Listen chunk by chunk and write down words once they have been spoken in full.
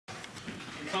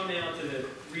come now to the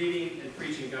reading and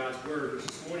preaching God's Word, which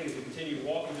this morning, as we continue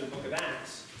walking through the book of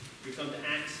Acts, we come to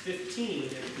Acts 15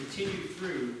 and continue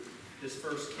through this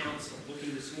first council,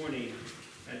 looking this morning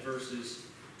at verses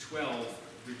 12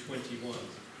 through 21.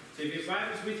 So if you have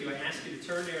Bibles with you, I ask you to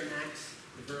turn there in Acts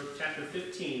chapter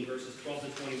 15, verses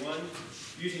 12 to 21.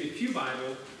 Using the Pew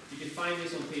Bible, you can find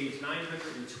this on page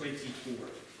 924.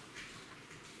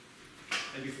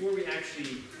 And before we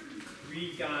actually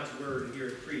read God's Word and hear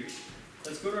it preached,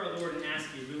 let's go to our Lord and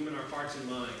ask Him to illumine our hearts and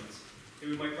minds, that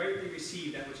we might rightly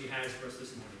receive that which He has for us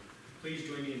this morning. Please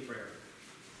join me in prayer.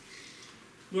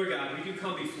 Lord God, we do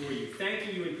come before you,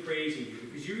 thanking you and praising you,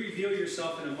 because you reveal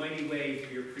yourself in a mighty way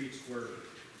through your preached word.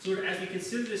 So Lord, as we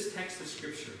consider this text of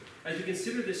Scripture, as we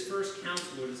consider this first council,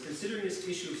 Lord, as considering this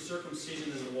issue of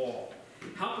circumcision in the law,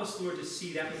 help us, Lord, to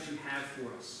see that which you have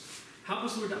for us. Help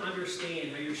us, Lord, to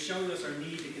understand how you're showing us our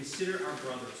need to consider our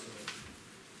brothers, Lord.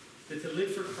 That to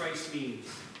live for Christ means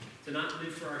to not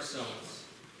live for ourselves,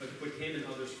 but to put him and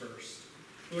others first.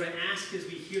 Lord, I ask as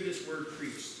we hear this word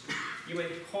preached, you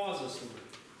might cause us, Lord,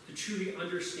 to truly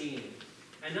understand,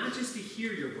 and not just to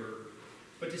hear your word,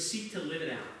 but to seek to live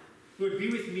it out. Lord, be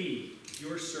with me,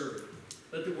 your servant.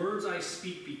 Let the words I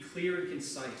speak be clear and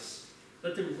concise.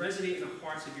 Let them resonate in the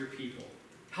hearts of your people.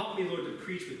 Help me, Lord, to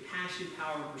preach with passion,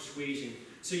 power, and persuasion,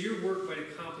 so your work might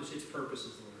accomplish its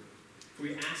purposes, Lord. For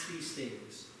we ask these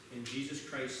things in Jesus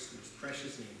Christ's most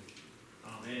precious name.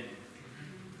 Amen.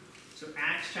 So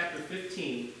Acts chapter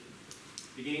 15,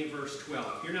 beginning at verse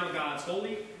 12. Hear now God's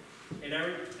holy,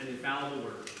 inerrant, and infallible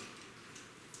word.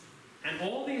 And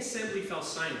all the assembly fell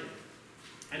silent,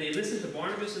 and they listened to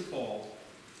Barnabas and Paul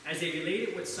as they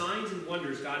related what signs and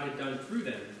wonders God had done through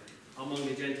them among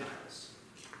the Gentiles.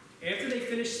 After they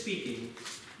finished speaking,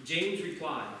 James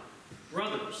replied,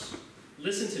 "Brothers,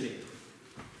 listen to me.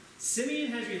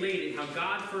 Simeon has related how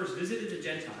God first visited the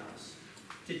Gentiles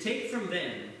to take from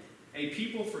them a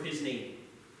people for his name.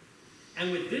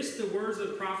 And with this the words of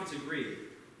the prophets agree,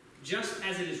 just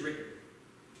as it is written,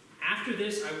 after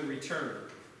this I will return,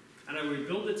 and I will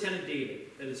rebuild the tent of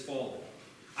David that is fallen.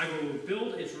 I will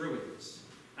rebuild its ruins,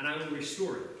 and I will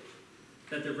restore it,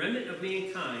 that the remnant of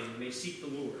mankind may seek the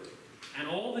Lord, and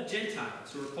all the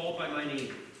Gentiles who are called by my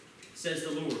name, says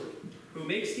the Lord, who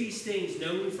makes these things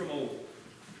known from old.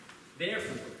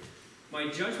 Therefore, my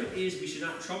judgment is we should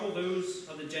not trouble those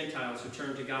of the Gentiles who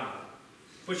turn to God,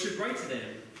 but should write to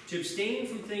them to abstain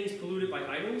from things polluted by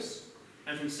idols,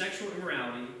 and from sexual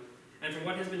immorality, and from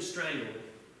what has been strangled,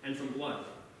 and from blood.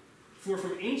 For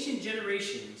from ancient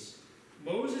generations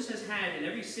Moses has had in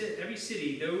every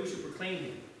city those who proclaim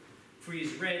him, for he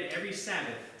is read every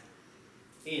Sabbath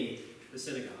in the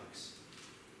synagogues."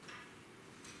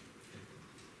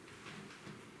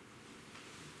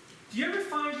 Do you ever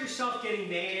find yourself getting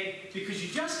mad because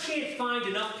you just can't find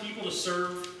enough people to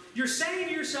serve? You're saying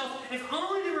to yourself, if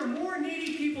only there were more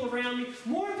needy people around me,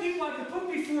 more people I could put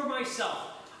before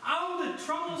myself. All the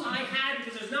troubles I had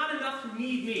because there's not enough who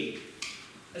need me.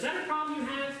 Is that a problem you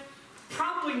have?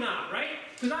 Probably not, right?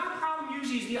 Because our problem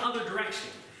usually is the other direction.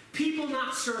 People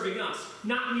not serving us,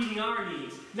 not meeting our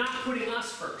needs, not putting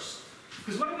us first.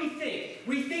 Because what do we think?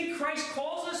 We think Christ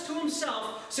calls us to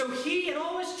himself so he and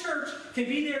all his church can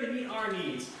be there to meet our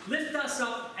needs, lift us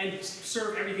up, and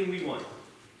serve everything we want.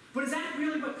 But is that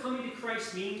really what coming to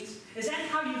Christ means? Is that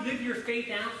how you live your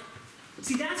faith out?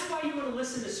 See, that's why you want to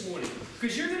listen this morning.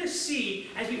 Because you're going to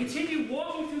see, as we continue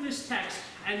walking through this text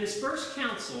and this first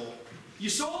council, you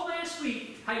saw last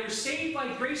week how you're saved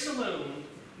by grace alone.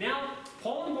 Now,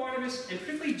 Paul and Barnabas, and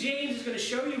particularly James, is going to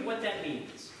show you what that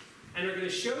means. And they're going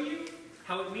to show you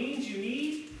how it means you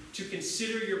need to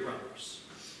consider your brothers.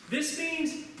 This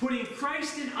means putting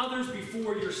Christ and others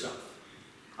before yourself.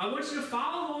 I want you to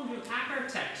follow along to unpack our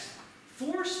text.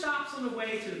 4 stops on the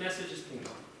way to the message's point.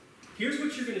 Here's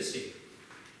what you're going to see.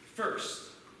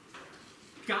 First,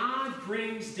 God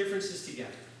brings differences together.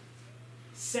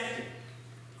 Second,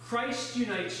 Christ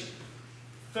unites you.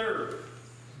 Third,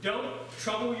 don't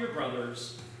trouble your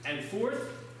brothers. And fourth,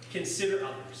 consider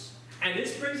others. And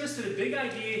this brings us to the big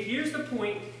idea. Here's the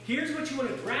point. Here's what you want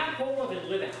to grab hold of and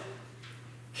live out.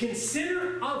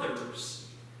 Consider others,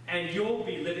 and you'll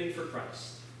be living for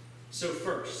Christ. So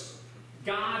first,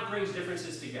 God brings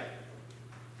differences together.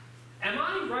 Am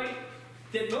I right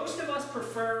that most of us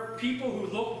prefer people who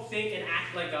look, think, and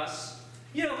act like us?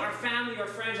 You know, our family, our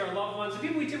friends, our loved ones, the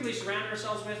people we typically surround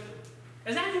ourselves with.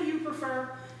 Is that who you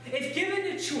prefer? If given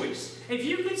the choice, if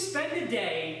you could spend a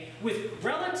day with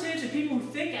relatives and people who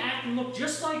think, act, and look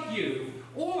just like you,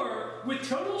 or with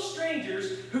total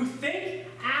strangers who think,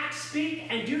 act, speak,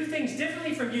 and do things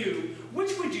differently from you,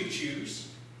 which would you choose?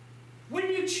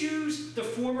 Wouldn't you choose the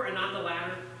former and not the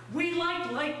latter? We like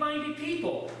like like-minded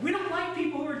people. We don't like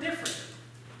people who are different.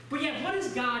 But yet, what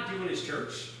does God do in his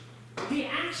church? He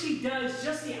actually does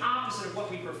just the opposite of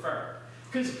what we prefer.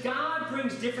 Because God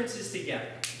brings differences together.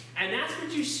 And that's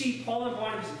what you see Paul and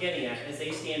Barnabas getting at as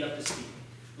they stand up to speak.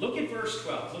 Look at verse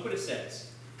 12. Look what it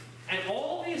says. And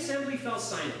all the assembly fell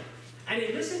silent, and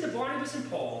they listened to Barnabas and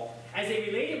Paul as they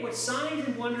related what signs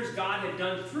and wonders God had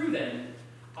done through them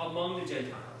among the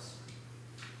Gentiles.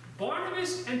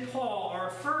 Barnabas and Paul are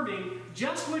affirming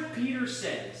just what Peter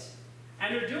says.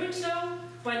 And they're doing so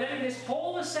by letting this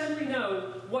whole assembly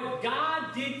know what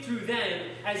God did through them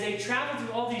as they traveled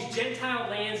through all these Gentile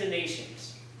lands and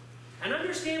nations. And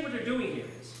understand what they're doing here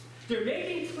is they're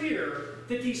making clear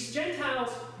that these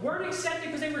Gentiles weren't accepted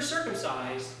because they were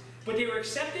circumcised, but they were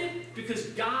accepted because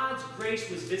God's grace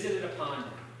was visited upon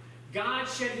them. God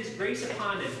shed his grace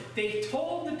upon them. They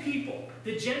told the people,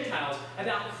 the Gentiles,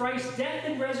 about Christ's death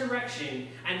and resurrection,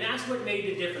 and that's what made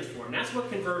the difference for them. That's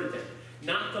what converted them,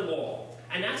 not the law.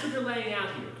 And that's what they're laying out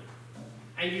here.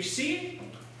 And you see it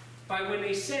by when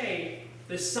they say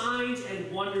the signs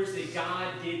and wonders that God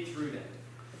did through them.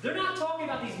 They're not talking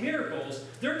about these miracles.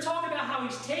 They're talking about how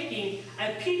he's taking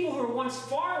a people who were once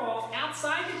far off,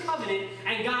 outside the covenant,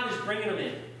 and God is bringing them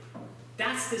in.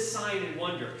 That's the sign and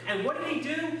wonder. And what did he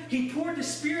do? He poured the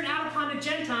Spirit out upon the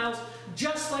Gentiles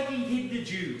just like he did the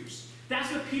Jews.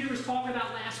 That's what Peter was talking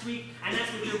about last week, and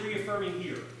that's what they're reaffirming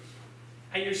here.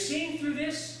 And you're seeing through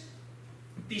this,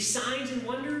 these signs and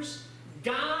wonders,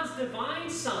 God's divine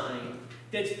sign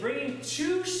that's bringing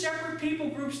two separate people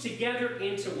groups together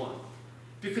into one.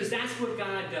 Because that's what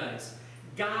God does.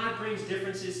 God brings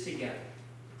differences together.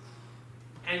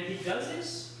 And he does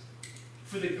this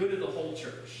for the good of the whole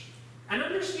church. And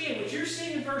understand, what you're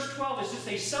seeing in verse 12 is just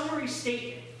a summary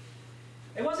statement.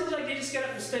 It wasn't like they just got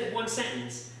up and said one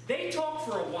sentence. They talked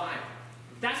for a while.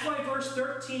 That's why verse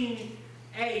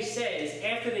 13a says,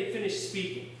 after they finished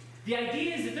speaking. The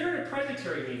idea is that they're in a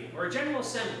presbytery meeting, or a general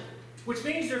assembly, which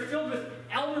means they're filled with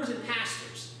elders and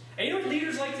pastors. And you know what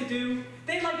leaders like to do?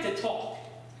 They like to talk.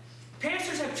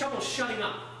 Pastors have trouble shutting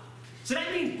up. So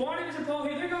that means Barnabas and Paul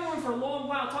here, they're going on for a long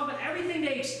while, talking about everything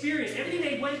they experienced, everything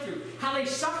they went through, how they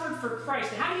suffered for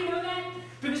Christ. And how do you know that?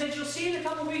 Because as you'll see in a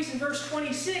couple weeks in verse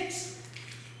 26,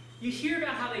 you hear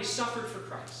about how they suffered for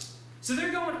Christ. So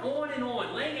they're going on and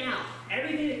on, laying out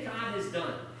everything that God has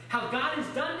done. How God has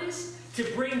done this to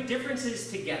bring differences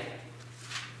together.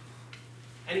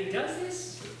 And he does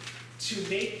this to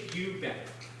make you better.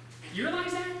 You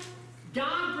realize that?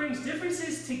 God brings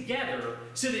differences together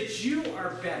so that you are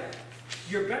better.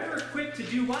 You're better equipped to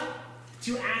do what?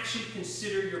 To actually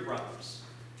consider your brothers.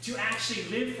 To actually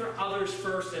live for others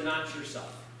first and not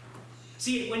yourself.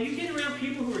 See, when you get around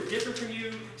people who are different from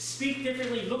you, speak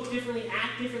differently, look differently,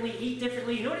 act differently, eat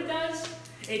differently, you know what it does?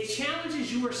 It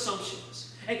challenges your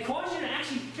assumptions. It causes you to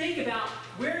actually think about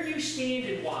where you stand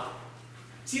and why.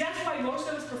 See, that's why most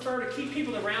of us prefer to keep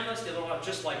people around us that are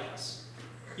just like us.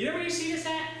 You know where you see this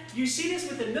at? You see this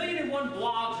with the 1,000,001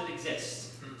 blogs that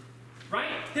exist. Right?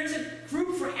 There's a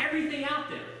group for everything out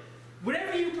there.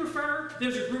 Whatever you prefer,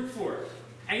 there's a group for it.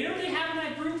 And you know what they have in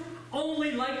that group?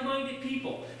 Only like-minded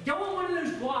people. Go on one of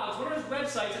those blogs, one of those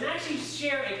websites, and actually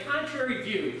share a contrary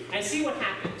view and see what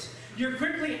happens. You're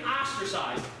quickly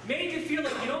ostracized, made to feel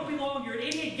like you don't belong, you're an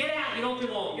idiot, get out, you don't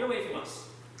belong, get away from us.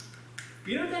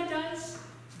 But you know what that does?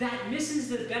 That misses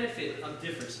the benefit of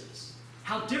differences.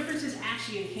 How differences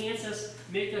actually enhance us,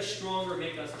 make us stronger,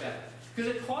 make us better.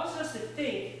 Because it causes us to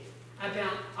think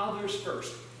about others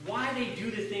first. Why they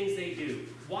do the things they do.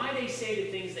 Why they say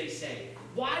the things they say.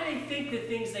 Why they think the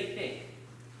things they think.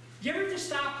 You ever just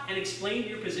stop and explain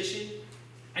your position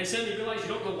and suddenly realize you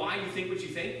don't know why you think what you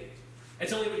think?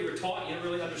 It's only what you were taught, you never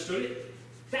really understood it.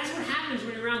 That's what happens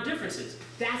when you're around differences.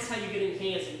 That's how you get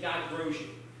enhanced and God grows you.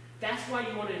 That's why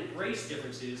you want to embrace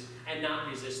differences and not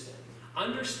resist them.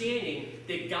 Understanding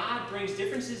that God brings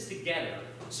differences together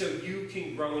so you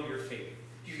can grow in your faith.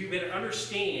 You better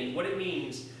understand what it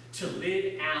means to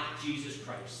live out Jesus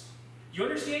Christ. You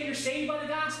understand you're saved by the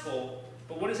gospel,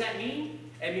 but what does that mean?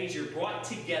 It means you're brought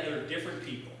together different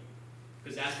people.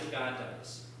 Because that's what God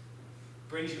does.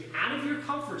 Brings you out of your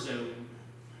comfort zone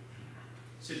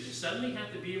so that you suddenly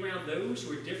have to be around those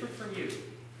who are different from you.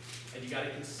 And you got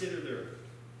to consider them.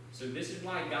 So this is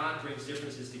why God brings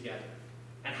differences together.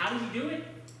 And how does he do it?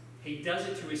 He does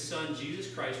it through his son,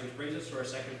 Jesus Christ, which brings us to our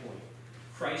second point.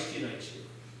 Christ unites you.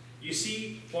 You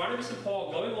see Barnabas and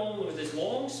Paul going along with this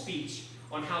long speech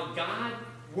on how God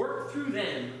worked through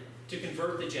them to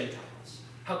convert the Gentiles.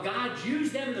 How God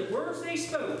used them in the words they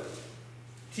spoke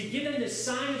to give them this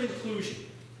sign of inclusion.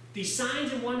 These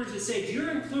signs and wonders that say, you're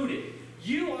included.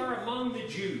 You are among the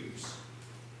Jews.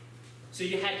 So So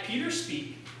you had Peter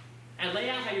speak and lay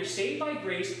out how you're saved by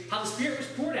grace, how the Spirit was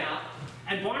poured out,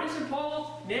 and Barnabas and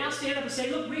Paul now stand up and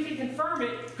say, look, we can confirm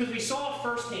it because we saw it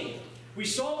firsthand. We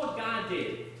saw what God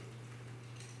did.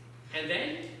 And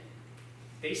then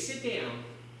they sit down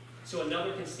so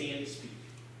another can stand and speak.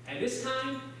 And this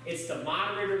time, it's the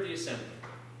moderator of the assembly.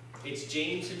 It's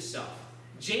James himself.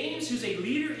 James, who's a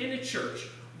leader in the church,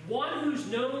 one who's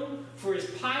known for his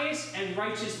pious and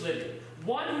righteous living,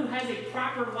 one who has a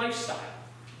proper lifestyle,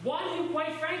 one who,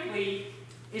 quite frankly,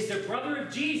 is the brother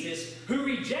of Jesus, who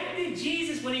rejected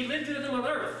Jesus when he lived with him on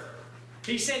earth.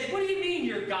 He said, what do you mean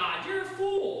you're God? You're a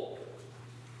fool.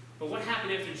 But what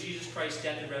happened after Jesus Christ's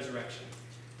death and resurrection?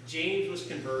 James was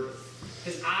converted.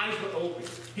 His eyes were opened.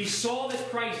 He saw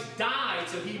that Christ died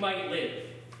so he might live.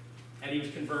 And he was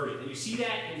converted. And you see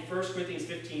that in 1 Corinthians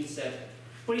 15:7.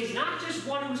 But he's not just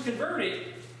one who was converted.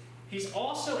 He's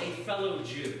also a fellow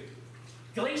Jew.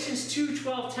 Galatians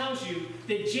 2:12 tells you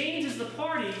that James is the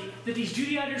party that these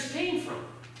Judaizers came from.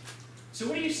 So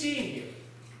what are you seeing here?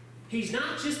 He's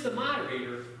not just the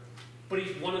moderator, but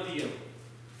he's one of the own.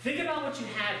 Think about what you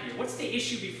have here. What's the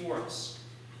issue before us?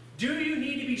 Do you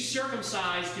need to be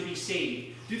circumcised to be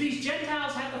saved? Do these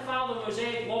Gentiles have to follow the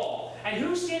Mosaic law? And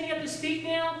who's standing up to speak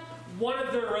now? One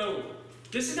of their own.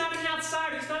 This is not an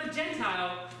outsider. It's not a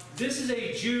Gentile. This is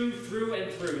a Jew through and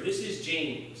through. This is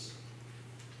James.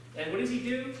 And what does he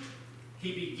do?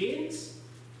 He begins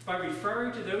by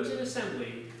referring to those in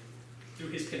assembly through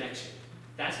his connection.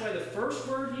 That's why the first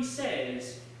word he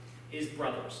says is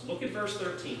brothers. Look at verse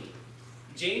 13.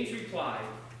 James replied,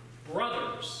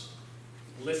 brothers,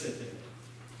 listen to me.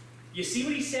 You see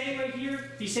what he's saying right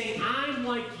here? He's saying, I'm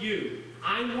like you.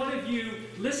 I'm one of you.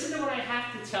 Listen to what I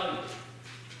have to tell you.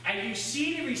 And you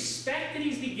see the respect that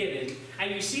he's been given,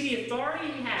 and you see the authority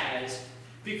he has,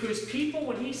 because people,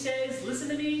 when he says, listen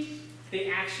to me, they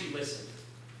actually listen.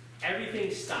 Everything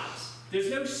stops.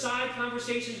 There's no side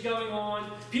conversations going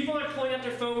on. People aren't pulling out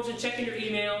their phones and checking their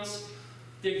emails.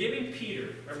 They're giving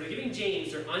they're giving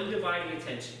James their undivided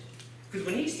attention. Because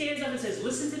when he stands up and says,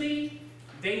 listen to me,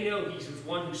 they know he's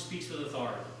one who speaks with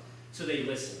authority. So they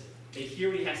listen. They hear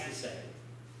what he has to say.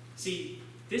 See,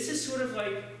 this is sort of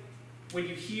like when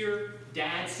you hear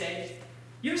dad say,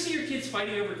 you ever see your kids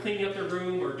fighting over cleaning up their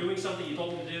room or doing something you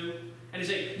told them to do? And they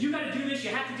say, you got to do this, you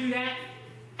have to do that.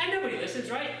 And nobody listens,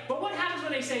 right? But what happens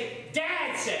when they say,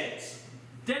 Dad says?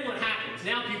 Then what happens?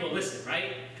 Now people listen,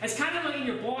 right? It's kind of like when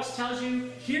your boss tells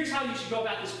you, here's how you should go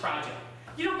about this project.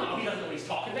 You don't know, he doesn't know what he's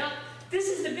talking about. This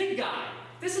is the big guy.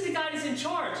 This is the guy that's in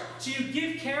charge. So you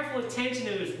give careful attention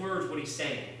to his words, what he's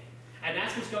saying. And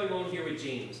that's what's going on here with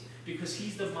James, because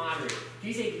he's the moderator.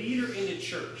 He's a leader in the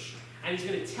church. And he's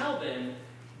going to tell them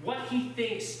what he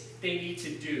thinks they need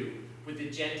to do with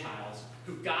the Gentiles,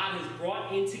 who God has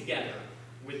brought in together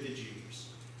with the Jews.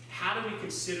 How do we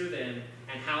consider them,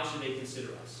 and how should they consider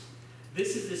us?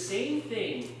 This is the same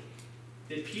thing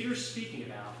that Peter's speaking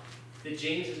about that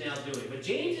James is now doing. But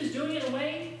James is doing it in a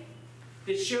way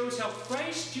that shows how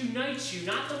Christ unites you,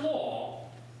 not the law.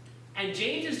 And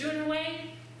James is doing it in a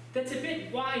way that's a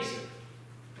bit wiser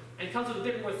and comes with a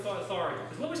bit more authority.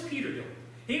 Because what was Peter doing?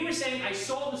 He was saying, I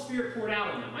saw the Spirit poured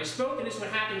out on them. I spoke, and this is what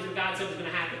happens when God said was going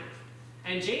to happen.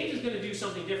 And James is going to do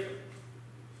something different.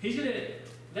 He's going to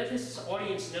let this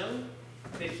audience know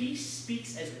that he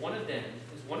speaks as one of them,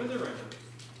 as one of their own,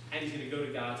 and he's going to go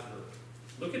to God's word.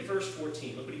 Look at verse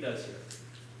 14. Look what he does here.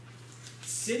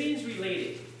 Simeon's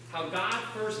related how God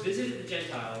first visited the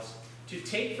Gentiles to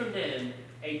take from them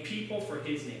a people for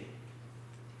his name.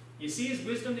 You see his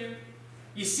wisdom there?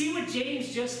 You see what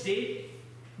James just did?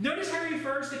 Notice how he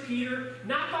refers to Peter,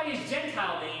 not by his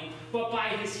Gentile name, but by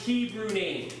his Hebrew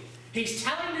name. He's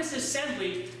telling this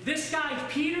assembly, this guy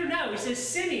Peter, no, he says,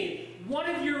 Simeon, one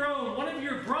of your own, one of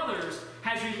your brothers,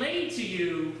 has relayed to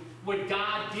you what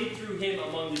God did through him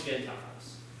among the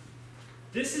Gentiles.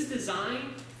 This is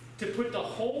designed to put the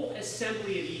whole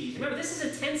assembly at ease. Remember, this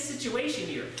is a tense situation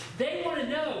here. They want to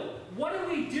know, what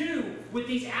do we do with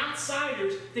these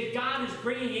outsiders that God is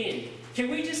bringing in? Can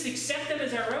we just accept them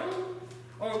as our own?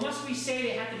 Or must we say they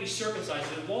have to be circumcised?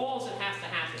 The laws that have to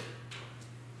happen.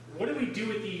 What do we do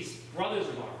with these brothers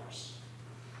of ours?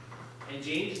 And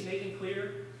James is making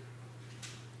clear,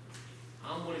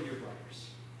 I'm one of your brothers.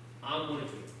 I'm one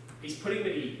of you. He's putting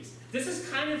them at ease. This is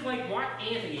kind of like Mark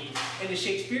Antony in the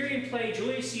Shakespearean play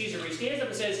Julius Caesar, where he stands up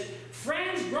and says,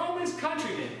 friends, Romans,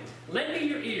 countrymen, lend me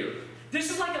your ear. This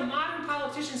is like a modern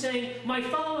politician saying, my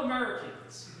fellow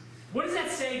Americans. What does that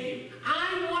say to you?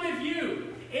 I'm one of you.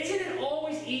 Isn't it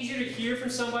always easier to hear from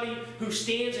somebody who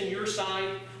stands on your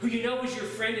side, who you know is your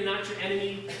friend and not your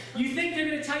enemy? You think they're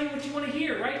going to tell you what you want to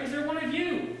hear, right? Because they're one of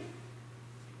you.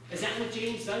 Is that what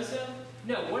James does, though?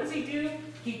 No, what does he do?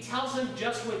 He tells them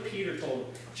just what Peter told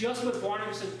them, just what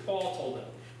Barnabas and Paul told them.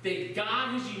 That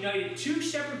God has united two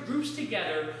separate groups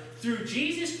together. Through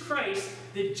Jesus Christ,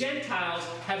 the Gentiles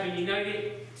have been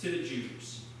united to the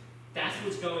Jews. That's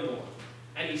what's going on.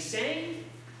 And he's saying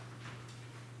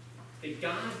that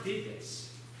God did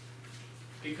this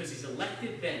because he's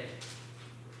elected them.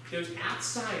 Those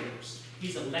outsiders,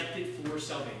 he's elected for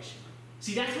salvation.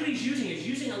 See, that's what he's using. He's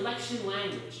using election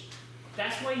language.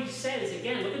 That's why he says,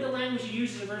 again, look at the language he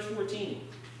uses in verse 14.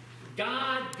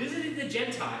 God visited the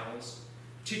Gentiles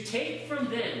to take from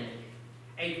them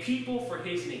a people for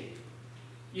his name.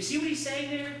 You see what he's saying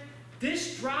there?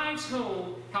 This drives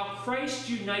home how Christ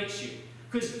unites you.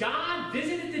 Because God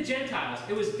visited the Gentiles.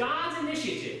 It was God's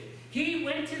initiative. He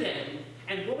went to them,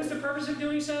 and what was the purpose of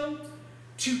doing so?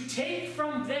 To take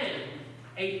from them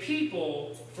a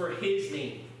people for his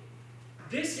name.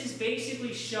 This is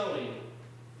basically showing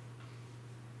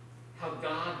how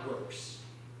God works.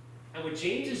 And what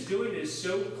James is doing that is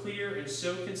so clear and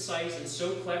so concise and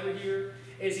so clever here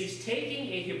is he's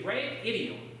taking a Hebraic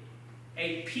idiom,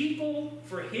 a people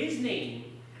for his name,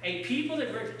 a people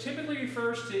that typically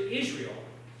refers to Israel,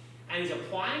 and he's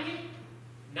applying it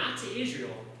not to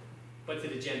Israel, but to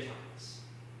the Gentiles.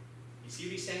 You see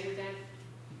what he's saying with that?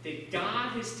 That God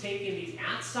has taken these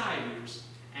outsiders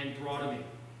and brought them in.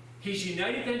 He's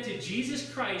united them to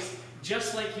Jesus Christ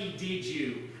just like he did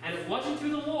you. And it wasn't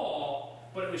through the law,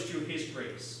 but it was through his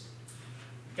grace.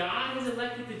 God has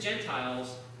elected the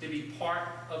Gentiles to be part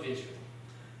of Israel.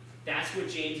 That's what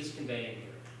James is conveying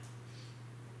here.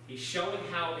 He's showing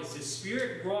how it's the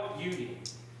Spirit-wrought union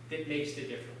that makes the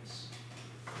difference.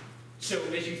 So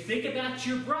as you think about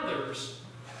your brothers,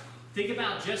 think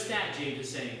about just that, James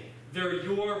is saying. They're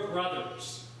your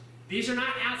brothers. These are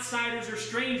not outsiders or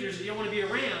strangers that you don't want to be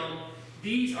around.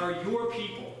 These are your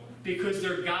people because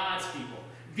they're God's people.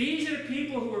 These are the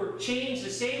people who were changed the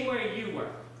same way you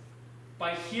were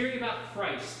by hearing about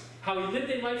Christ, how he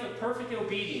lived a life of perfect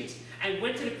obedience and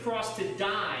went to the cross to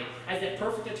die as that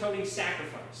perfect atoning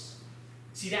sacrifice.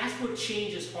 See, that's what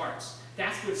changes hearts.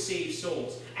 That's what saves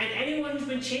souls. And anyone who's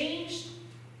been changed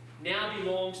now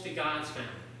belongs to God's family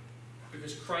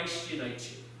because Christ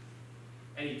unites you.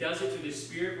 And he does it through the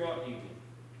Spirit-wrought union.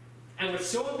 And what's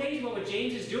so amazing about what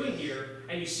James is doing here,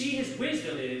 and you see his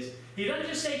wisdom is, he doesn't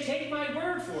just say, take my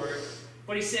word for it,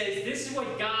 but he says, this is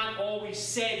what God always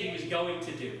said he was going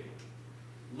to do.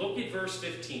 Look at verse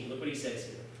 15. Look what he says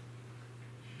here.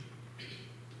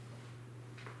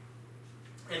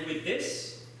 And with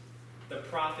this, the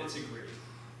prophets agreed.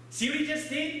 See what he just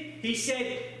did? He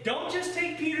said, don't just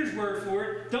take Peter's word for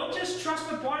it. Don't just trust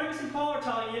what Barnabas and Paul are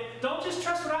telling you. Don't just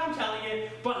trust what I'm telling you.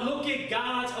 But look at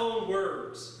God's own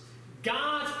words.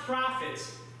 God's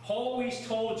prophets always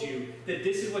told you that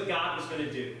this is what God was going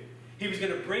to do. He was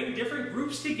going to bring different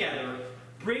groups together,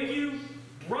 bring you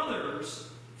brothers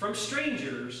from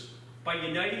strangers by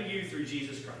uniting you through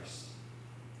Jesus Christ.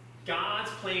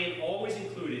 God's plan always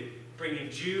included bringing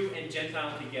Jew and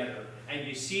Gentile together. And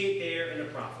you see it there in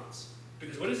the prophets.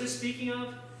 Because what is this speaking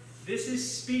of? This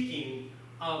is speaking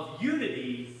of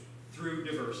unity through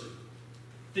diversity.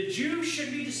 The Jews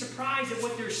shouldn't be surprised at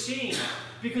what they're seeing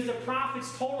because the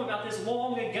prophets told them about this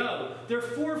long ago. Their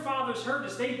forefathers heard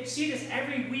this. They see this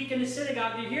every week in the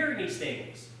synagogue. They're hearing these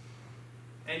things.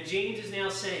 And James is now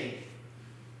saying,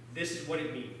 this is what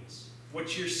it means.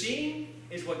 What you're seeing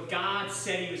is what God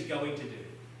said he was going to do.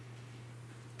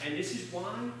 And this is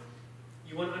why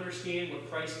you want to understand what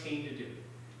Christ came to do.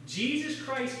 Jesus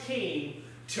Christ came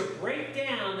to break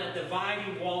down that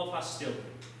dividing wall of hostility.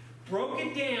 Broke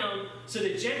it down so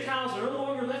that Gentiles are no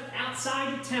longer left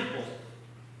outside the temple,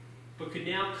 but could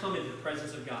now come into the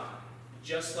presence of God,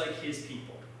 just like his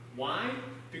people. Why?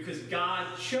 Because God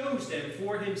chose them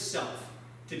for himself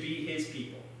to be his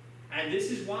people. And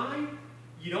this is why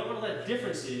you don't want to let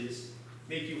differences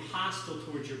make you hostile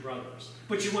towards your brothers,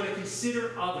 but you want to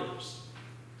consider others.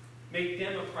 Make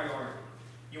them a priority.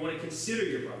 You want to consider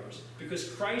your brothers because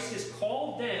Christ has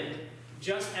called them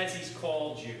just as he's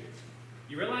called you.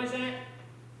 You realize that?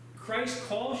 Christ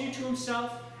calls you to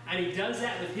himself, and he does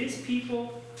that with his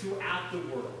people throughout the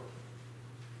world.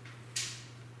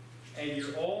 And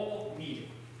you're all needed.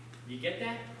 You get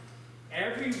that?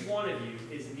 Every one of you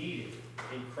is needed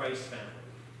in Christ's family.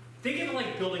 Think of it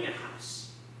like building a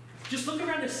house. Just look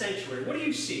around the sanctuary. What do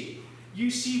you see? You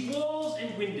see walls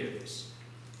and windows,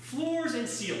 floors and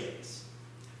ceilings.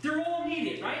 They're all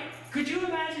needed, right? Could you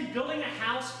imagine building a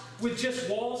house with just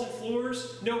walls and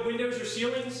floors, no windows or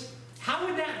ceilings? How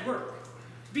would that work?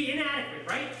 It'd be inadequate,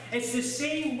 right? It's the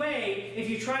same way if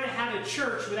you try to have a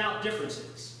church without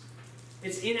differences.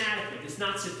 It's inadequate. It's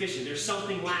not sufficient. There's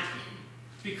something lacking.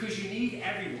 because you need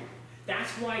everyone.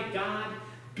 That's why God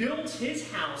builds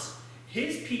his house,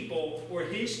 his people, or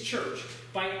his church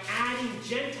by adding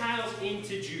Gentiles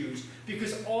into Jews,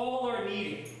 because all are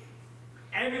needed.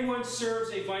 Everyone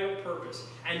serves a vital purpose,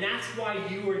 and that's why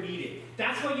you are needed.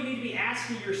 That's why you need to be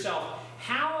asking yourself,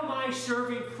 how am I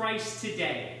serving Christ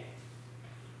today?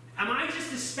 Am I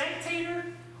just a spectator,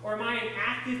 or am I an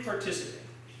active participant?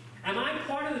 Am I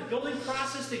part of the building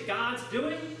process that God's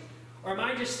doing, or am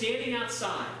I just standing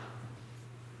outside?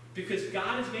 Because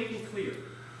God is making clear,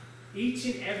 each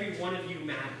and every one of you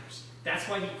matters. That's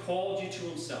why he called you to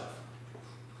himself.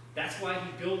 That's why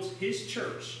he builds his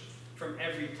church from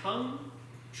every tongue,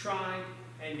 tribe,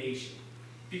 and nation.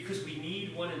 Because we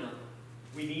need one another.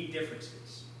 We need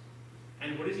differences.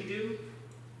 And what does he do?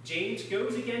 James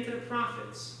goes again to the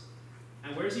prophets.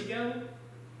 And where does he go?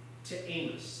 To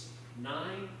Amos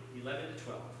 9, 11 to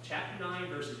 12. Chapter 9,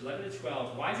 verses 11 to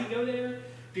 12. Why does he go there?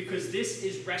 Because this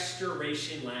is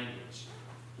restoration language.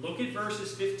 Look at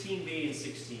verses 15b and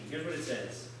 16. Here's what it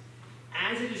says.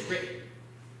 As it is written,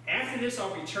 after this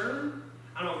I'll return,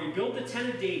 and I'll rebuild the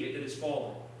tent of David that is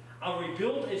fallen. I'll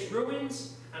rebuild its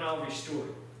ruins, and I'll restore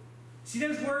it. See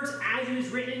those words, as it is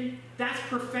written? That's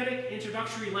prophetic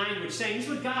introductory language, saying this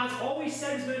is what God's always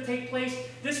said is going to take place.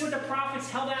 This is what the prophets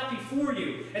held out before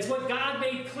you. It's what God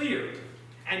made clear.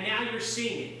 And now you're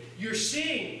seeing it. You're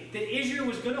seeing that Israel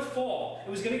was going to fall.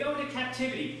 It was going to go into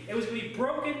captivity. It was going to be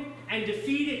broken and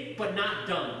defeated, but not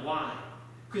done. Why?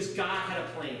 Because God had a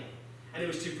plan. And it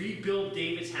was to rebuild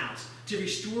David's house, to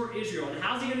restore Israel. And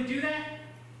how's he going to do that?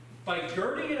 By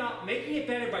girding it up, making it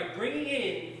better, by bringing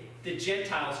in the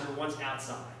Gentiles who were once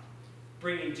outside.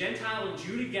 Bringing Gentile and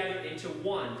Jew together into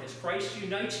one, as Christ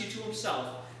unites you to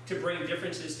himself to bring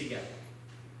differences together.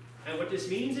 And what this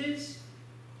means is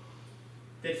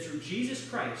that through Jesus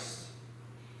Christ,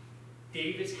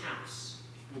 David's house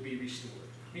will be restored.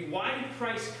 I mean, why did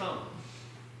Christ come?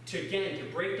 To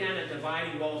break down a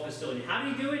dividing wall of hostility. How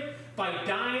did he do it? By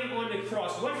dying on the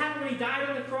cross. What happened when he died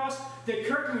on the cross? The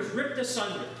curtain was ripped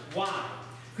asunder. Why?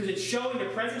 Because it's showing the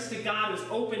presence to God was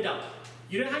opened up.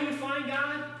 You know how you find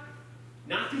God?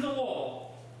 Not through the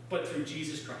law, but through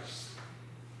Jesus Christ.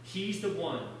 He's the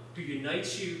one who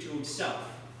unites you to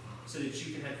himself so that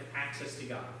you can have access to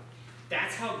God.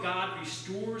 That's how God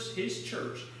restores his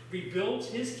church, rebuilds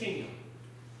his kingdom,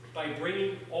 by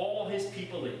bringing all his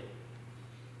people in,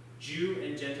 Jew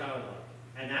and Gentile alike.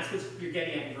 And that's what you're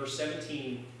getting at in verse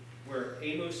 17, where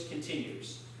Amos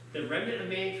continues. The remnant of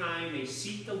mankind may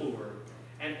seek the Lord,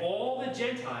 and all the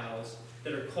Gentiles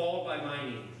that are called by my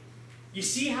name. You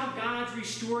see how God's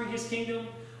restoring his kingdom?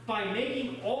 By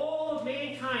making all of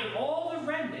mankind, all the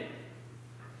remnant,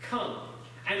 come.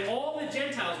 And all the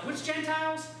Gentiles. Which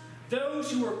Gentiles?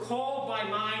 Those who are called by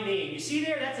my name. You see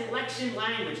there? That's election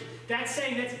language. That's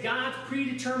saying that's God's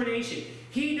predetermination.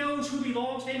 He knows who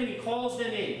belongs to him and he calls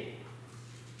them in.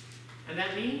 And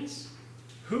that means,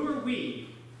 who are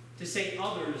we to say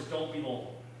others don't belong?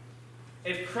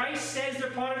 If Christ says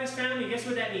they're part of his family, guess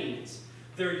what that means?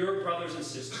 They're your brothers and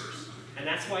sisters. And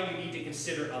that's why you need to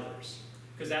consider others.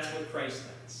 Because that's what Christ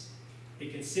does. He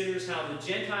considers how the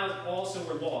Gentiles also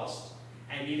were lost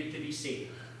and needed to be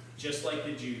saved, just like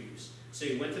the Jews. So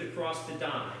he went to the cross to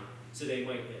die so they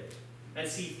might live. And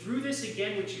see, through this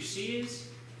again, what you see is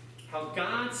how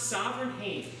God's sovereign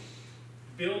hand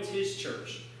builds his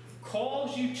church,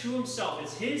 calls you to himself.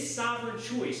 It's his sovereign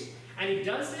choice. And he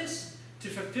does this to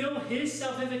fulfill his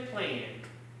salvific plan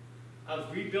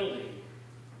of rebuilding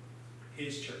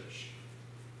his church.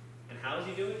 And how does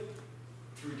he do it?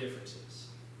 Through differences.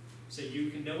 So you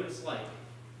can know what it's like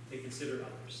to consider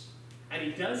others. And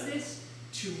he does this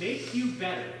to make you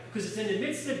better. Because it's in the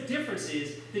midst of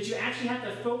differences that you actually have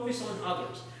to focus on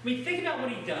others. I mean, think about what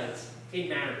he does in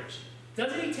marriage.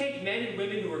 Doesn't he take men and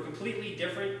women who are completely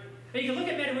different? I mean, you can look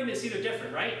at men and women and see they're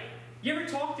different, right? You ever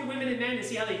talk to women and men and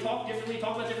see how they talk differently,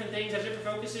 talk about different things, have different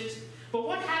focuses? But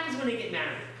what happens when they get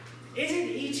married? Isn't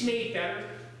each made better?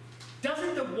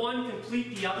 Doesn't the one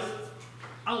complete the other?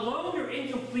 Alone they're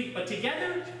incomplete, but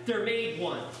together they're made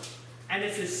one. And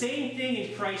it's the same thing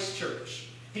in Christ's church.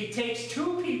 He takes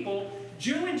two people,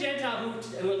 Jew and Gentile,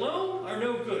 who alone are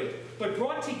no good, but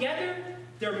brought together,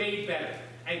 they're made better.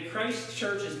 And Christ's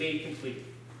church is made complete.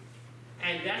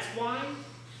 And that's why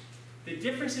the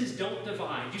differences don't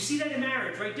divide. You see that in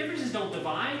marriage, right? Differences don't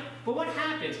divide. But what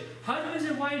happens? Husbands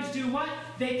and wives do what?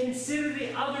 They consider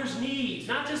the other's needs,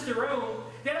 not just their own.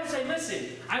 They don't say, listen,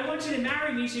 I want you to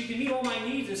marry me so you can meet all my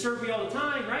needs and serve me all the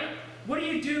time, right? What do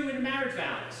you do in the marriage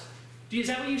vows? Is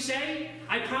that what you say?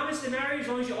 I promise to marry you as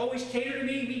long as you always cater to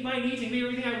me, meet my needs, and give me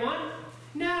everything I want?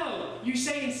 No. You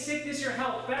say in sickness or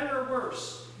health, better or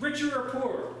worse, richer or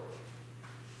poorer.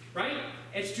 right?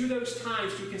 It's through those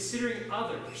times, through considering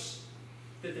others,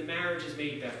 that the marriage is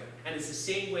made better. And it's the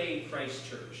same way in Christ's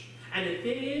church. And the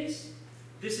thing is,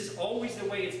 this is always the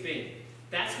way it's been.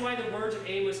 That's why the words of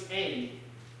Amos end,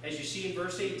 as you see in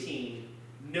verse 18,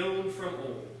 known from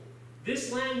old.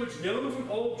 This language, known from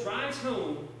old, drives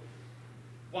home,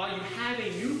 while you have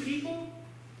a new people,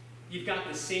 you've got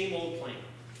the same old plan.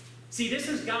 See, this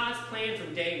is God's plan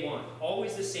from day one,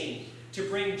 always the same, to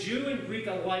bring Jew and Greek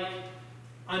alike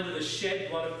under the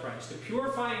shed blood of Christ, to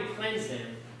purify and cleanse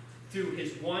them through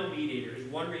his one mediator, his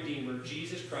one redeemer,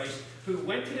 Jesus Christ, who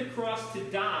went to the cross to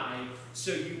die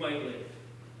so you might live.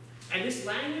 And this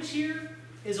language here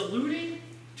is alluding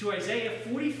to Isaiah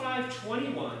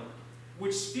 45:21,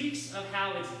 which speaks of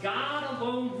how it's God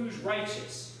alone who's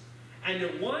righteous, and the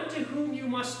one to whom you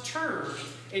must turn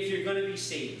if you're going to be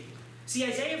saved. See,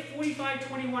 Isaiah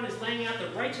 45:21 is laying out the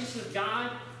righteousness of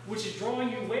God, which is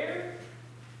drawing you where?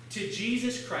 To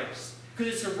Jesus Christ.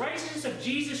 Because it's the righteousness of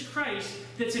Jesus Christ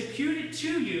that's imputed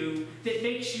to you that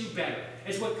makes you better.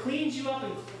 It's what cleans you up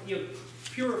and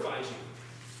purifies you.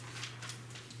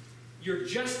 You're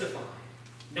justified,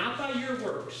 not by your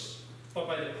works, but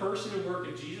by the person and work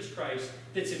of Jesus Christ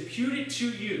that's imputed to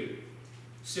you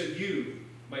so you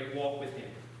might walk with him.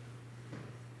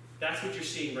 That's what you're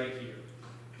seeing right here.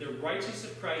 The righteousness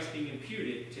of Christ being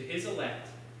imputed to his elect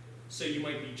so you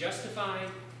might be justified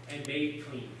and made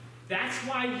clean. That's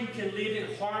why you can live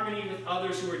in harmony with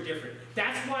others who are different.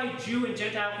 That's why Jew and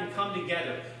Gentile can come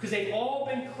together, because they've all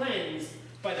been cleansed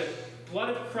by the blood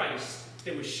of Christ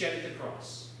that was shed at the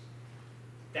cross.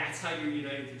 That's how you're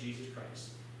united to Jesus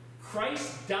Christ.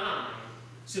 Christ died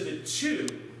so the two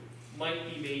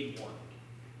might be made one.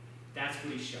 That's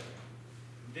what he's showing.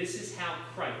 This is how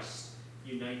Christ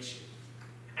unites you.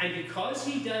 And because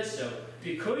he does so,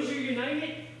 because you're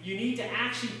united, you need to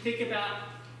actually think about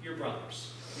your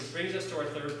brothers. Which brings us to our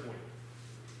third point.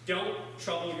 Don't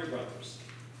trouble your brothers.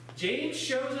 James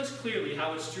shows us clearly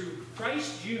how it's through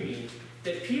Christ's union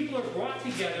that people are brought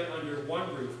together under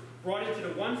one roof, brought into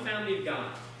the one family of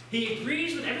God. He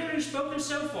agrees with everyone who's spoken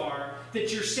so far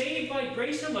that you're saved by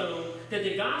grace alone, that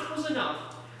the gospel's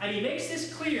enough, and he makes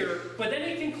this clear, but then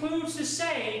he concludes to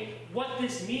say what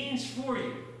this means for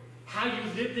you, how you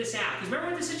live this out. Because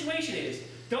remember what the situation is.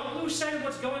 Don't lose sight of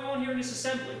what's going on here in this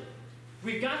assembly.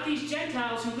 We've got these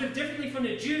Gentiles who live differently from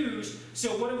the Jews,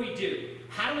 so what do?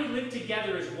 How do we live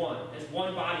together as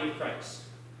one body of Christ?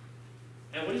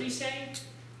 And what does he say?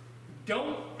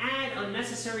 Don't add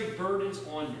unnecessary burdens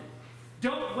on them.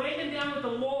 Don't weigh them down with the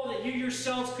law that you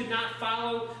yourselves could not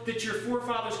follow, that your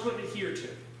forefathers couldn't adhere to.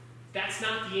 That's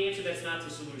not the answer, that's not the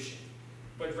solution.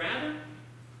 But rather,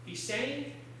 he's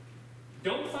saying,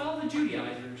 don't follow the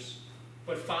Judaizers,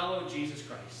 but follow Jesus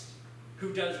Christ,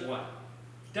 who does what?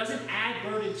 Doesn't add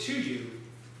burden to you,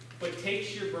 but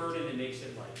takes your burden and makes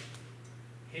it light.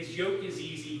 His yoke is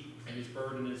easy, and his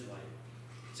burden is light.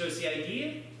 So it's the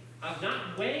idea of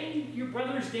not weighing your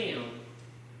brothers down,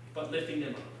 but lifting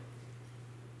them up.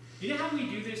 You know how we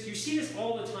do this? You see this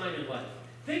all the time in life.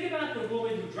 Think about the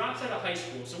woman who drops out of high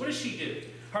school. So what does she do?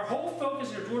 Her whole focus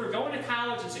is her daughter going to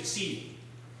college and succeeding.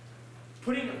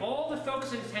 Putting all the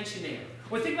focus and attention there.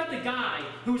 Or think about the guy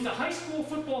who was the high school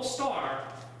football star,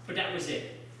 but that was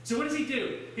it. So what does he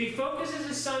do? He focuses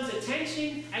his son's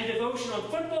attention and devotion on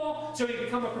football so he can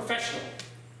become a professional.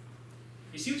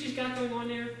 You see what she's got going on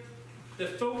there? The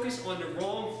focus on the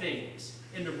wrong things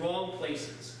in the wrong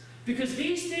places. Because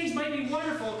these things might be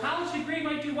wonderful. A college degree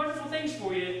might do wonderful things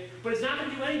for you, but it's not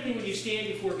going to do anything when you stand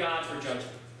before God for judgment.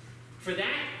 For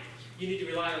that, you need to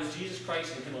rely on Jesus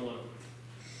Christ and him alone.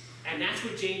 And that's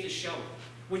what James is showing.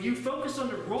 When you focus on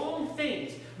the wrong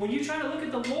things, when you try to look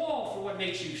at the law for what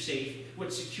makes you safe,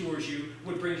 what secures you,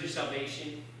 what brings you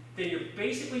salvation, then you're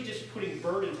basically just putting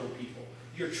burdens on people.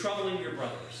 You're troubling your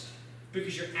brothers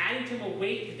because you're adding to them a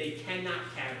weight that they cannot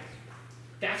carry.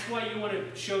 That's why you want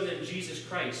to show them Jesus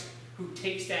Christ, who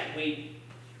takes that weight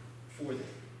for them.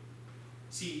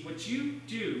 See, what you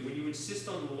do when you insist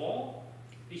on the law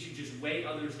is you just weigh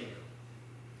others down.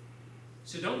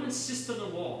 So don't insist on the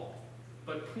law,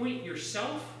 but point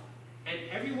yourself and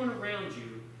everyone around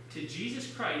you to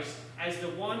Jesus Christ as the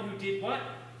one who did what?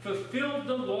 Fulfilled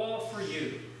the law for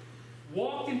you.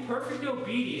 Walked in perfect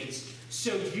obedience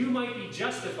so you might be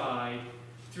justified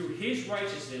through his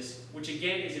righteousness, which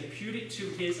again is imputed to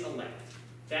his elect.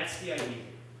 That's the idea.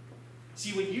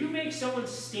 See, when you make someone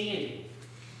standing,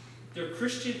 their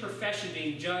Christian profession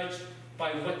being judged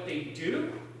by what they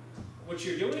do, what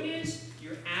you're doing is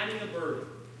you're adding a burden.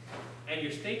 And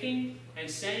you're thinking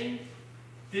and saying,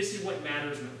 this is what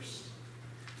matters most.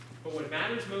 But what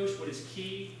matters most, what is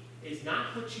key, is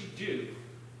not what you do,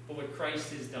 but what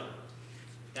Christ has done.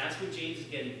 That's what James is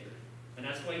getting here. And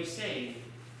that's why he's saying,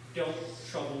 don't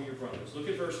trouble your brothers. Look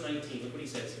at verse 19. Look what he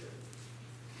says here.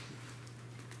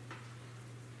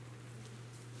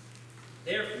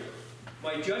 Therefore,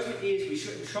 my judgment is we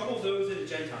shouldn't trouble those of the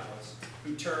Gentiles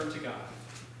who turn to God.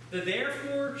 The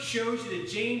therefore shows you that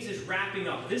James is wrapping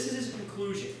up. This is his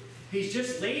conclusion. He's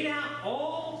just laid out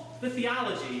all the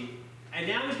theology, and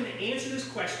now he's going to answer this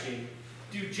question.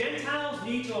 Do Gentiles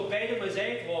need to obey the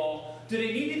Mosaic law? Do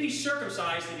they need to be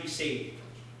circumcised to be saved?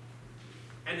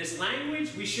 And this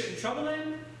language, we shouldn't trouble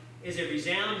them, is a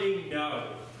resounding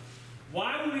no.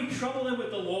 Why would we trouble them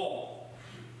with the law?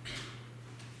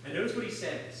 And notice what he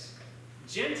says.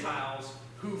 Gentiles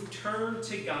who've turned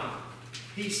to God.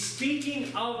 He's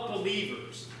speaking of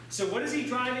believers. So what is he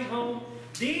driving home?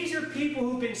 These are people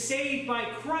who've been saved by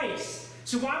Christ.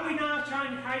 So why are we not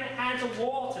trying to add the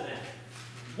law to them?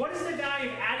 What is the value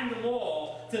of adding the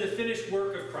law to the finished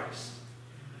work of Christ?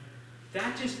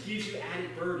 That just gives you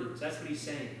added burdens. That's what he's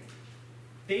saying.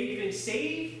 They've been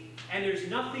saved, and there's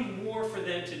nothing more for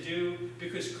them to do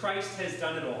because Christ has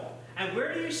done it all. And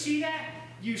where do you see that?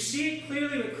 You see it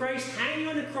clearly with Christ hanging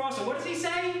on the cross. And what does he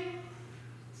say?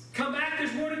 Come back,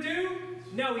 there's more to do?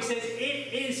 No, he says,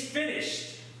 it is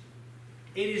finished.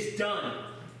 It is done.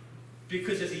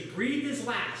 Because as he breathed his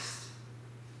last,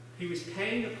 he was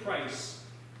paying the price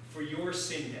for your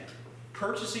sin debt,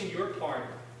 purchasing your pardon,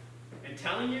 and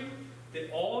telling you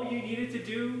that all you needed to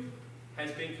do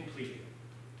has been completed.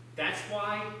 That's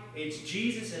why it's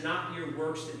Jesus and not your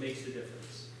works that makes the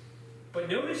difference. But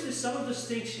notice the subtle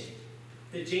distinction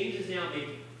that James is now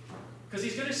making. Because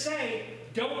he's going to say,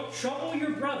 don't trouble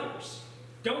your brothers.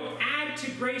 Don't add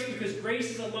to grace because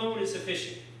grace alone is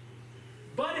sufficient.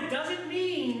 But it doesn't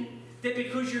mean that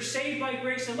because you're saved by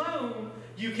grace alone,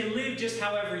 you can live just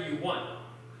however you want.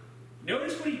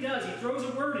 Notice what he does. He throws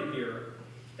a word in here,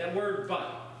 that word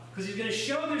but. Because he's going to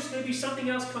show there's going to be something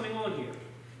else coming on here.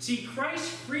 See, Christ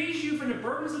frees you from the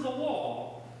burdens of the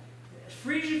law,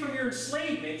 frees you from your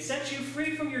enslavement, sets you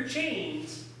free from your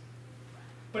chains,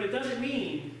 but it doesn't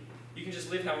mean you can just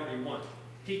live however you want.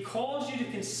 He calls you to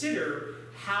consider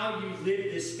how you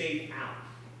live this faith out.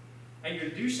 And you're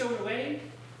to do so in a way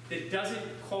that doesn't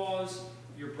cause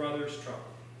your brothers trouble.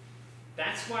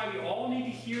 That's why we all need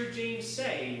to hear James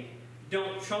say,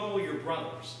 don't trouble your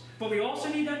brothers. But we also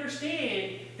need to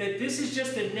understand that this is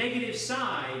just the negative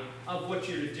side of what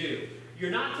you're to do.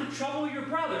 You're not to trouble your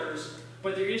brothers,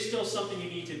 but there is still something you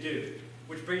need to do.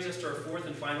 Which brings us to our fourth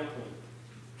and final point.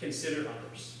 Consider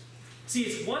others. See,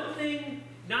 it's one thing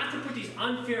not to put these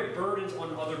unfair burdens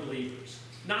on other believers,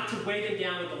 not to weigh them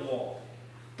down with the law.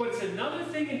 But it's another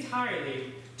thing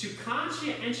entirely to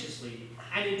conscientiously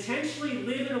and intentionally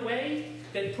live in a way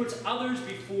that puts others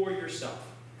before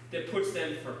yourself, that puts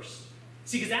them first.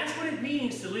 See, because that's what it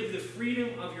means to live the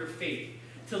freedom of your faith.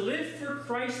 To live for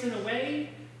Christ in a way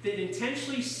that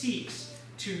intentionally seeks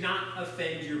to not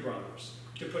offend your brothers,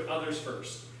 to put others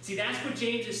first. See, that's what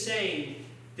James is saying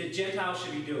that Gentiles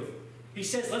should be doing. He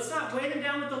says, let's not weigh them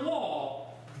down with the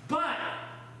law, but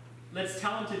let's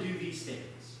tell them to do these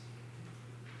things.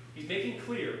 He's making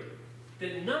clear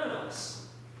that none of us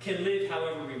can live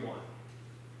however we want.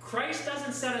 Christ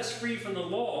doesn't set us free from the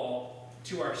law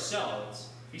to ourselves.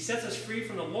 He sets us free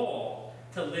from the law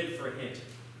to live for him.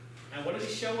 And what does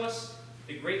he show us?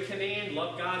 The great command,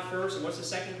 love God first. And what's the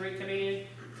second great command?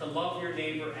 To love your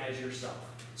neighbor as yourself.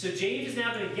 So James is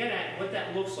now going to get at what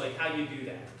that looks like, how you do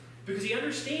that. Because he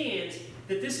understands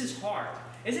that this is hard.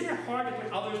 Isn't it hard to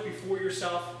put others before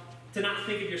yourself? To not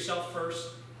think of yourself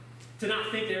first? To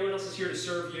not think that everyone else is here to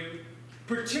serve you?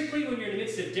 Particularly when you're in the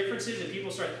midst of differences and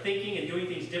people start thinking and doing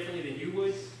things differently than you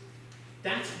would?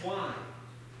 That's why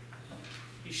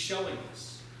he's showing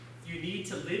us you need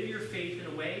to live your faith in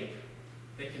a way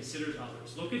that considers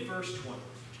others. Look at verse 20.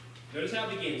 Notice how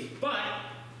it begins. But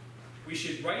we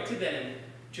should write to them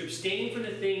to abstain from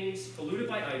the things polluted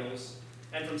by idols,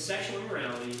 and from sexual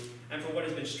immorality, and from what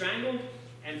has been strangled,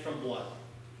 and from blood.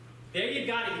 There you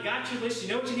got it. You got your list. You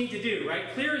know what you need to do,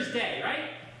 right? Clear as day, right?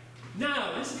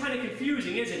 No, this is kind of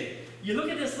confusing, isn't it? You look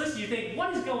at this list and you think,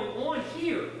 what is going on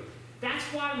here? That's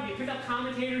why when you pick up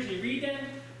commentators and you read them,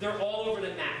 they're all over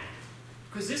the map.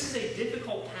 Because this is a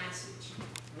difficult passage.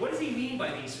 What does he mean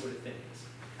by these sort of things?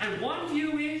 And one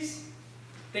view is,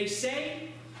 they say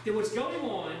that what's going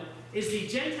on is the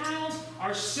Gentiles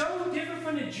are so different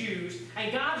from the Jews,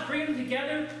 and God's bringing them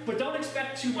together, but don't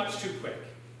expect too much too quick.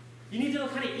 You need to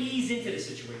kind of ease into the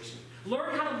situation.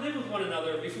 Learn how to live with one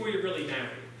another before you're really married.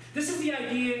 This is the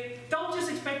idea. Don't just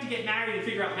expect to get married and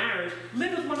figure out marriage.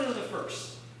 Live with one another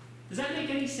first. Does that make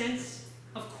any sense?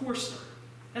 Of course not.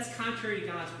 That's contrary to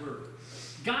God's word.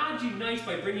 God unites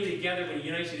by bringing you together when he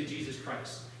unites you to Jesus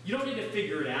Christ. You don't need to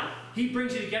figure it out. He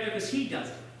brings you together because he does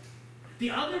it. The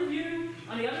other view,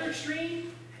 on the other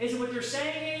extreme, is what they're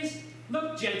saying is,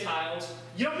 look, Gentiles,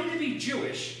 you don't need to be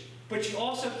Jewish, but you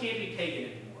also can't be pagan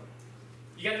anymore.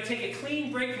 You got to take a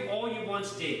clean break from all you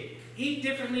once did. Eat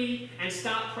differently and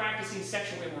stop practicing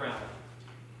sexual immorality.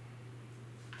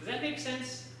 Does that make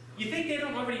sense? You think they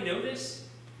don't already know this?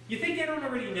 You think they don't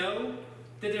already know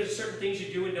that there's certain things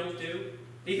you do and don't do?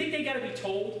 You think they got to be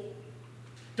told,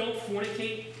 don't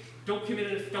fornicate, don't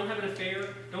have an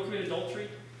affair, don't commit adultery?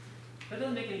 That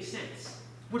doesn't make any sense.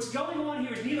 What's going on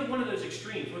here is neither one of those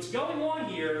extremes. What's going on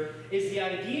here is the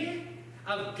idea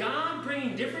of God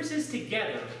bringing differences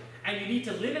together, and you need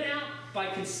to live it out by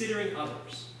considering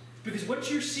others. Because what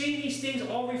you're seeing these things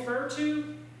all refer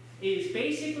to is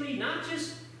basically not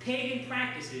just pagan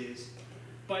practices,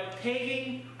 but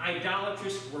pagan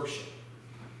idolatrous worship.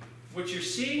 What you're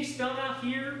seeing spelled out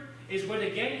here is what,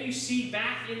 again, you see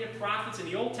back in the prophets in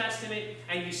the Old Testament,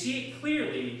 and you see it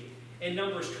clearly in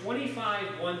Numbers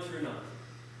 25, 1 through 9.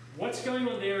 What's going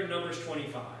on there in Numbers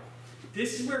 25?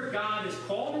 This is where God has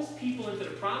called his people into the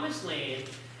promised land,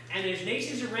 and there's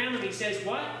nations around them. He says,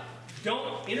 what?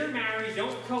 Don't intermarry,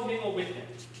 don't commingle with them.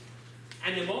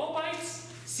 And the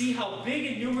Moabites see how big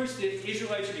and numerous the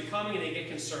Israelites are becoming, and they get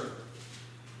concerned.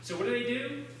 So what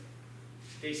do?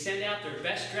 They send out their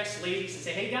best-dressed ladies and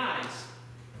say, hey guys,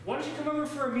 why don't you come over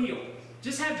for a meal?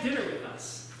 Just have dinner with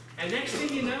us. And next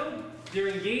thing you know, they're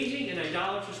engaging in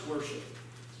idolatrous worship.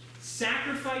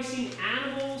 Sacrificing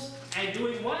animals and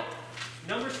doing what?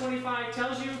 Numbers 25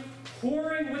 tells you,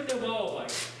 whoring with the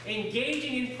Moabites,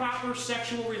 engaging in proper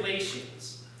sexual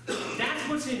relations. That's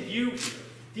what's in view here.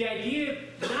 The idea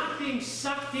of not being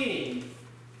sucked in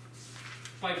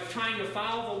by trying to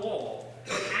follow the law,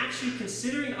 but actually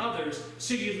considering others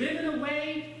so you live in a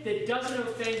way that doesn't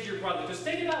offend your brother. Because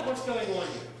think about what's going on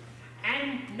here.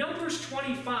 And Numbers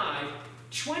 25,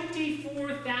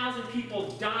 24,000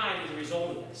 people died as a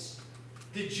result of this.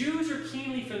 The Jews are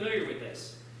keenly familiar with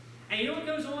this. And you know what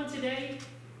goes on today?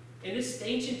 In this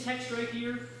ancient text right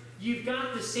here, you've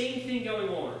got the same thing going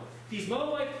on. These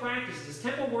Moabite practices, this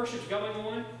temple worship's going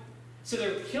on. So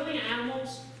they're killing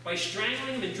animals by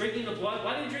strangling them and drinking the blood.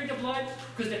 Why do they drink the blood?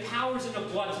 Because the power's in the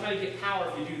blood. It's how you get power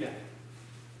if you do that.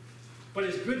 But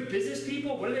as good business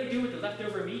people, what do with the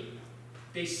leftover meat?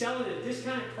 They sell it at a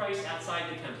discounted price outside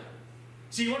the temple.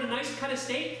 So you want a nice cut of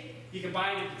steak? You can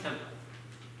buy it at the temple.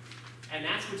 And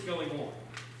that's what's going on.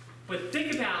 But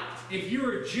think about if you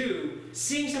were a Jew,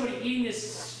 seeing somebody eating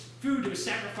this food that was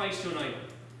sacrificed to an idol.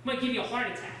 It might give you a heart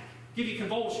attack, give you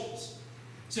convulsions.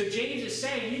 So James is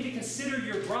saying you need to consider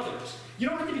your brothers. You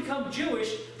don't have to become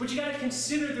Jewish, but you got to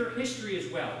consider their history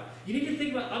as well. You need to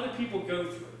think about other people go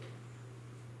through.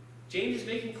 James is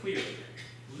making clear,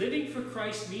 living for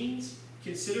Christ means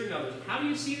considering others. How do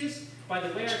you see this? By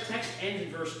the way our text ends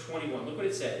in verse 21. Look what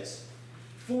it says.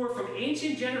 For from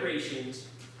ancient generations,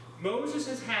 Moses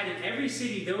has had in every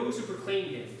city those who proclaim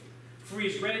him, for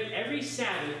he has read every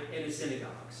Sabbath in the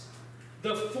synagogues.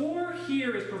 The for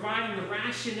here is providing the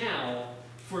rationale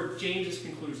for James's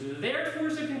conclusion. The therefore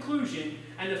is the conclusion,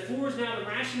 and the for is now the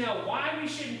rationale why we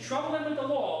shouldn't trouble them with the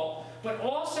law, but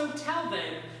also tell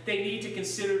them they need to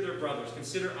consider their brothers,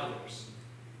 consider others.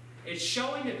 It's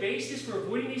showing the basis for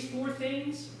avoiding these four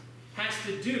things has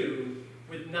to do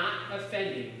with not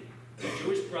offending the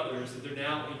Jewish brothers that they're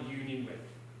now in union with.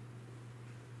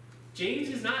 James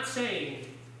is not saying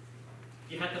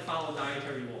you have to follow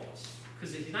dietary laws.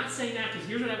 Because he's not saying that, because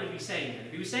here's what I would be saying then.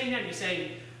 If he was saying that, he'd be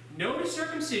saying no to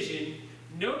circumcision,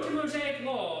 no to Mosaic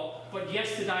law, but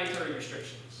yes to dietary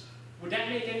restrictions. Would that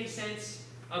make any sense?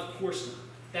 Of course not.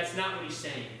 That's not what he's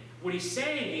saying. What he's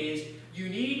saying is you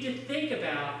need to think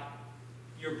about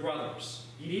your brothers.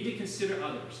 You need to consider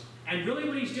others. And really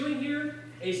what he's doing here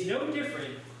is no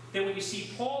different than what you see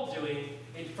Paul doing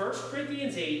in 1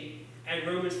 Corinthians 8 and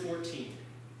Romans 14.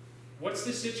 What's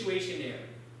the situation there?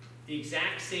 The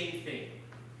exact same thing.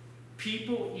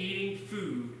 People eating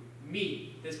food,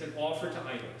 meat, that's been offered to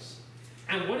idols.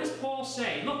 And what does Paul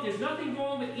say? Look, there's nothing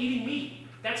wrong with eating meat.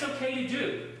 That's okay to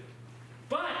do.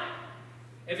 But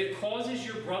if it causes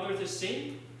your brother to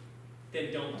sin,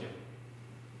 then don't do it.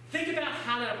 Think about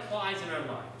how that applies in our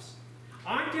lives.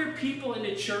 Aren't there people in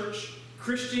the church,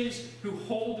 Christians, who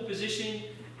hold the position,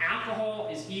 alcohol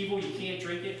is evil, you can't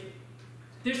drink it?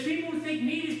 There's people who think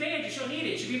meat is bad, you shouldn't eat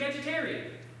it, you should be a vegetarian.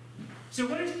 So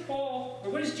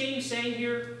what is James saying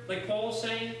here, like Paul is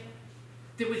saying?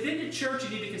 That within the church you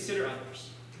need to consider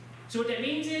others. So what that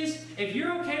means is, if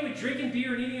you're okay with drinking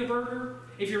beer and eating a burger,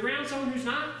 if you're around someone who's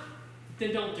not,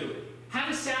 then don't do it. Have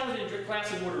a salad and a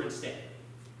glass of water instead.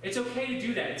 It's okay to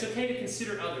do that. It's okay to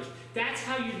consider others. That's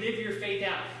how you live your faith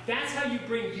out. That's how you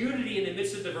bring unity in the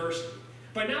midst of diversity.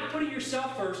 By not putting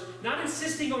yourself first, not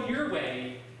insisting on your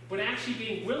way, but actually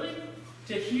being willing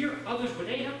to hear others what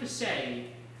they have to say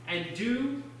and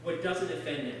do what doesn't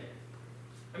offend them.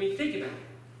 I mean, think about it.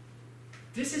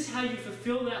 This is how you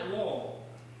fulfill that law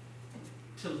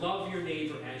to love your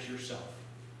neighbor as yourself.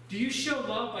 Do you show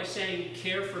love by saying,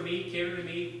 care for me, care to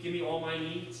me, give me all my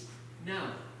needs? No.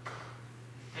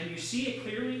 And you see it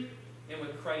clearly in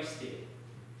what Christ did.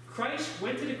 Christ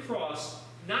went to the cross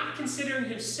not considering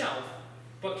himself,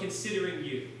 but considering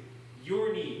you,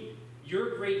 your need,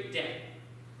 your great debt.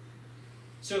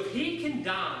 So if he can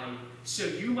die so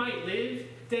you might live,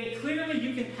 then clearly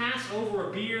you can pass over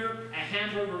a beer, a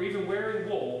hamburger, or even wearing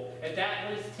wool, if that's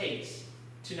what it takes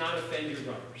to not offend your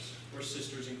brothers or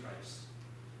sisters in Christ.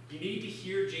 You need to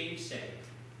hear James say,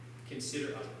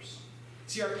 consider others.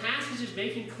 See, our passage is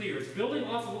making clear, it's building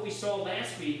off of what we saw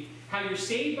last week, how you're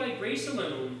saved by grace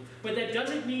alone, but that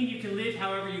doesn't mean you can live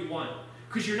however you want.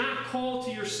 Because you're not called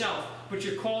to yourself, but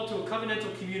you're called to a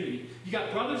covenantal community. You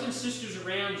got brothers and sisters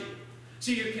around you.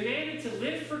 So you're commanded to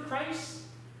live for Christ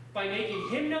by making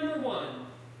him number one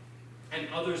and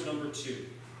others number two,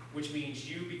 which means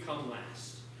you become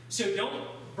last. So don't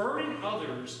burden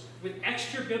others with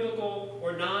extra biblical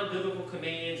or non-biblical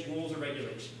commands, rules, or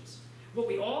regulations. What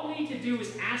we all need to do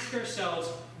is ask ourselves,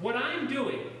 what I'm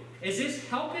doing, is this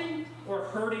helping or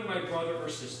hurting my brother or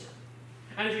sister?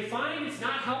 And if you find it's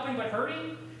not helping but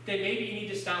hurting, then maybe you need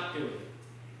to stop doing it.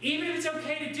 Even if it's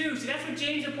okay to do. See, that's what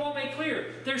James and Paul make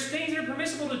clear. There's things that are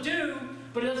permissible to do,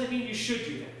 but it doesn't mean you should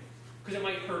do them, because it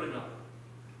might hurt another.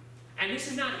 And this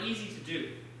is not easy to do.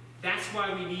 That's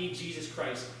why we need Jesus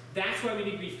Christ. That's why we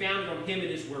need to be founded on him and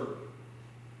his word.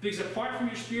 Because apart from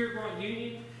your spirit-brought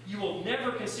union, you will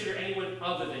never consider anyone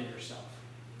other than yourself.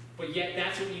 But yet,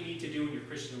 that's what you need to do in your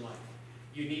Christian life.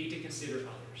 You need to consider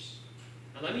others.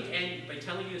 Now let me end by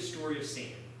telling you the story of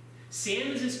Sam. Sam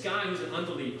is this guy who's an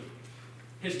unbeliever.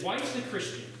 His wife's a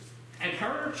Christian. And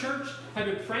her and her church have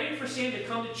been praying for Sam to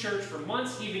come to church for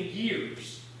months, even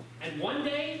years. And one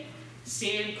day,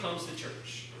 Sam comes to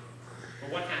church.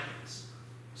 But what happens?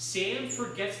 Sam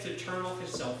forgets to turn off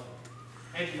his cell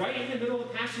phone. And right in the middle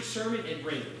of the pastor's sermon, it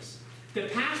rings. The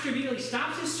pastor immediately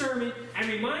stops his sermon and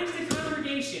reminds the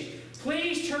congregation,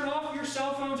 please turn off your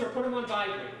cell phones or put them on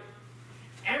vibrate.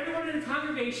 Everyone in the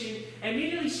congregation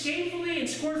immediately shamefully and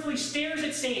scornfully stares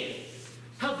at Sam.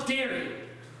 How dare you?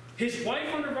 His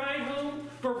wife on the ride home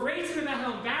berates him about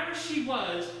how embarrassed she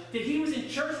was that he was in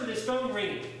church with his phone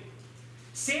ringing.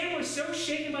 Sam was so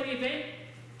shaken by the event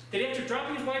that after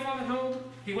dropping his wife off at home,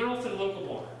 he went off to the local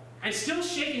bar. And still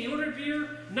shaking, he ordered a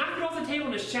beer, knocked it off the table,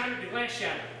 and the glass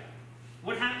shattered.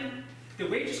 What happened? The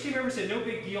waitress came over and said, no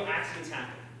big deal, accidents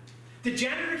happen. The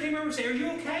janitor came over and said, are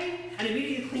you okay? And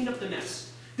immediately cleaned up the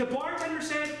mess. The bartender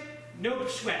said, no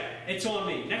sweat, it's on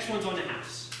me. Next one's on the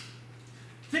house.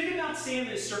 Think about Sam and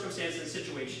his circumstances and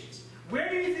situations. Where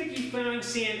do you think you find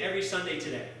Sam every Sunday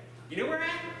today? You know where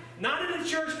at? Not in the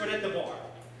church, but at the bar.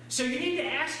 So you need to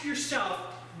ask yourself,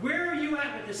 where are you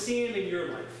at with the Sam in your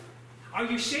life? Are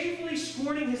you shamefully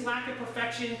scorning his lack of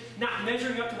perfection, not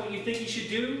measuring up to what you think he should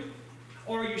do?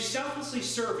 Or are you selflessly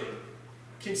serving,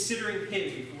 considering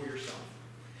him before yourself?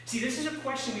 See, this is a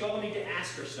question we all need to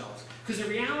ask ourselves. Because the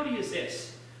reality is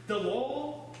this. The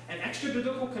law and extra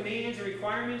biblical commands and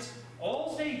requirements,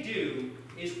 all they do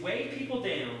is weigh people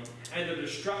down and they're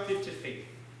destructive to faith.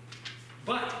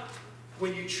 But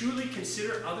when you truly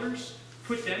consider others,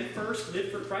 put them first,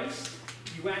 live for Christ,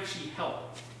 you actually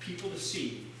help people to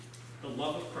see the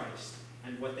love of Christ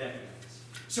and what that means.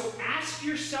 So ask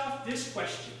yourself this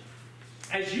question.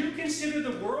 As you consider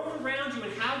the world around you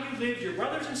and how you live, your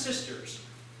brothers and sisters,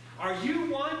 are you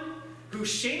one who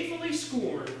shamefully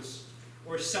scorns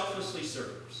or selflessly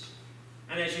serves?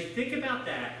 And as you think about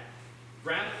that,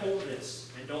 grab hold of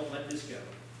this and don't let this go.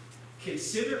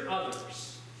 Consider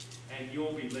others and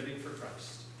you'll be living for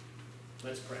Christ.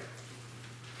 Let's pray.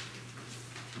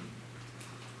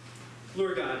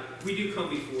 Lord God, we do come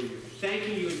before you,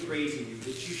 thanking you and praising you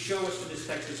that you show us with this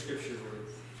text of Scripture, Lord,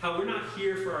 how we're not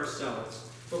here for ourselves,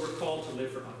 but we're called to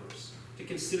live for others, to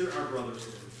consider our brothers,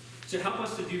 Lord. So help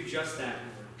us to do just that,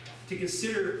 Lord, to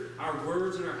consider our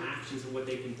words and our actions and what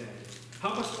they convey.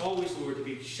 Help us always, Lord, to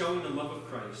be showing the love of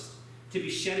Christ, to be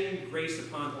shedding grace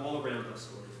upon all around us,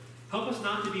 Lord. Help us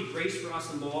not to be grace for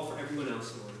us and law for everyone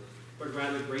else, Lord, but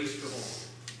rather grace for all.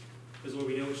 Because, Lord,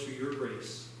 we know it's through your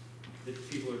grace that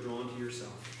people are drawn to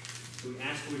yourself. So we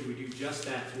ask, Lord, you would do just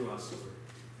that through us, Lord.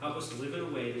 Help us to live in a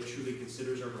way that truly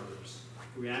considers our brothers.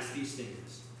 We ask these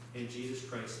things in Jesus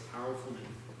Christ's powerful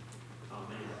name.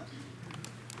 Amen.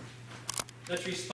 Let's respond.